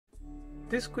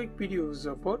This quick video is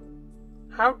about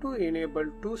how to enable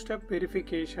two-step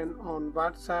verification on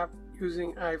WhatsApp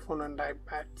using iPhone and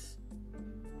iPads.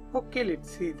 Okay, let's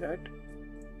see that.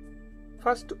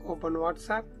 First, open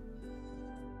WhatsApp.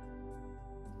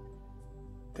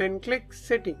 Then click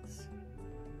Settings.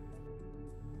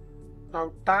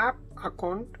 Now tap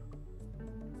Account.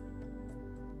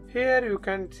 Here you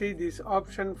can see this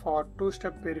option for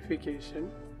two-step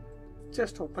verification.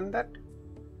 Just open that.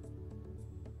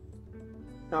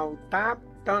 Now tap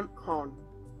Turn On.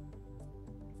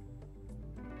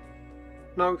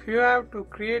 Now you have to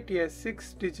create a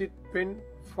 6-digit PIN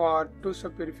for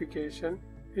two-step verification.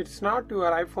 It's not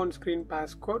your iPhone screen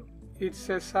passcode. It's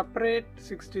a separate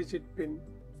 6-digit PIN.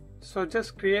 So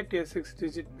just create a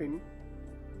 6-digit PIN.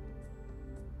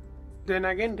 Then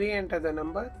again re-enter the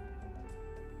number.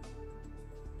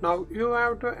 Now you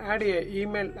have to add an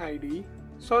email ID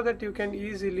so that you can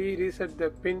easily reset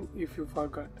the PIN if you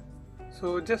forgot.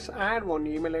 So just add one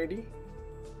email ID.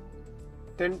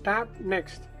 Then tap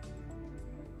Next.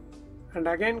 And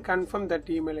again confirm that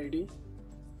email ID.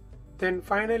 Then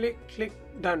finally click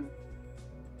Done.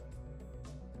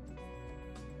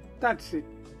 That's it.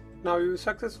 Now you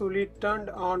successfully turned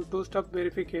on two-step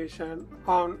verification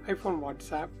on iPhone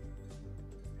WhatsApp.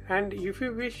 And if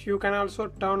you wish, you can also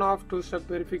turn off two-step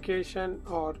verification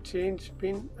or change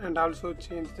PIN and also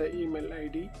change the email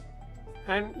ID.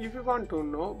 And if you want to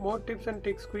know more tips and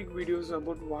tricks quick videos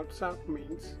about WhatsApp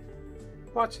means,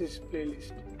 watch this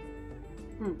playlist.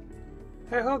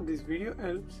 I hope this video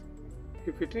helps.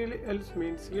 If it really helps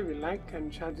means leave a like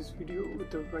and share this video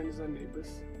with your friends and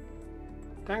neighbors.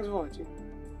 Thanks for watching.